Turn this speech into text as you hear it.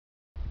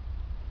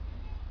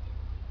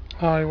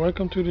Hi,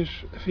 welcome to this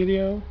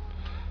video.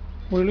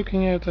 We're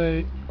looking at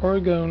a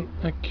Orgone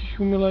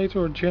accumulator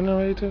or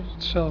generator.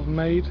 It's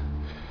self-made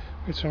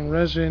with some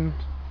resin,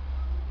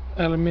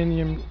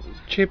 aluminium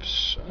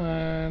chips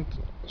and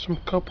some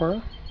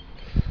copper,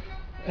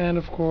 and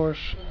of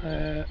course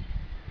a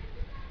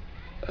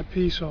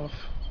piece of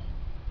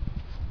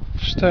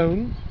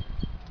stone.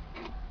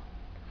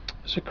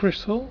 It's a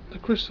crystal. The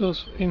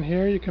crystal's in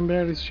here, you can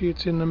barely see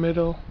it's in the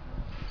middle.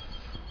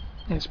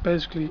 It's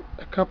basically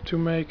a cup to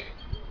make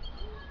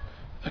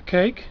a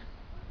cake.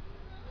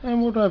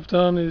 And what I've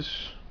done is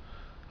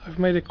I've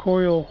made a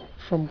coil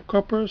from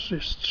copper,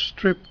 just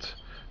stripped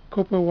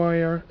copper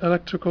wire,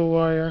 electrical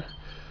wire,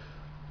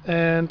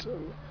 and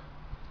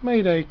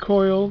made a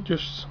coil,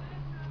 just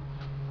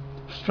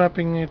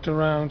strapping it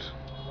around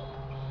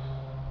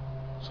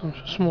some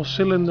small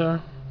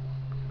cylinder,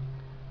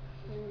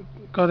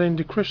 got in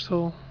the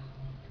crystal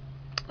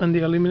and the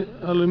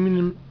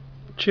aluminium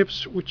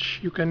chips, which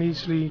you can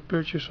easily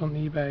purchase on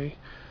eBay,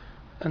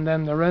 and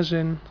then the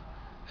resin,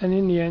 and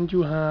in the end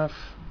you have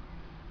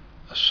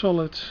a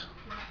solid,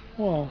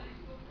 well,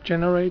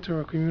 generator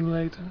or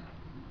accumulator.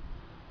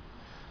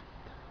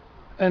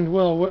 And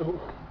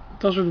well,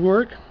 does it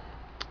work?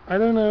 I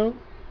don't know,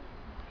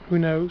 who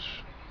knows,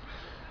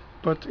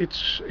 but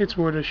it's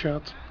worth a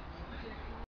shot.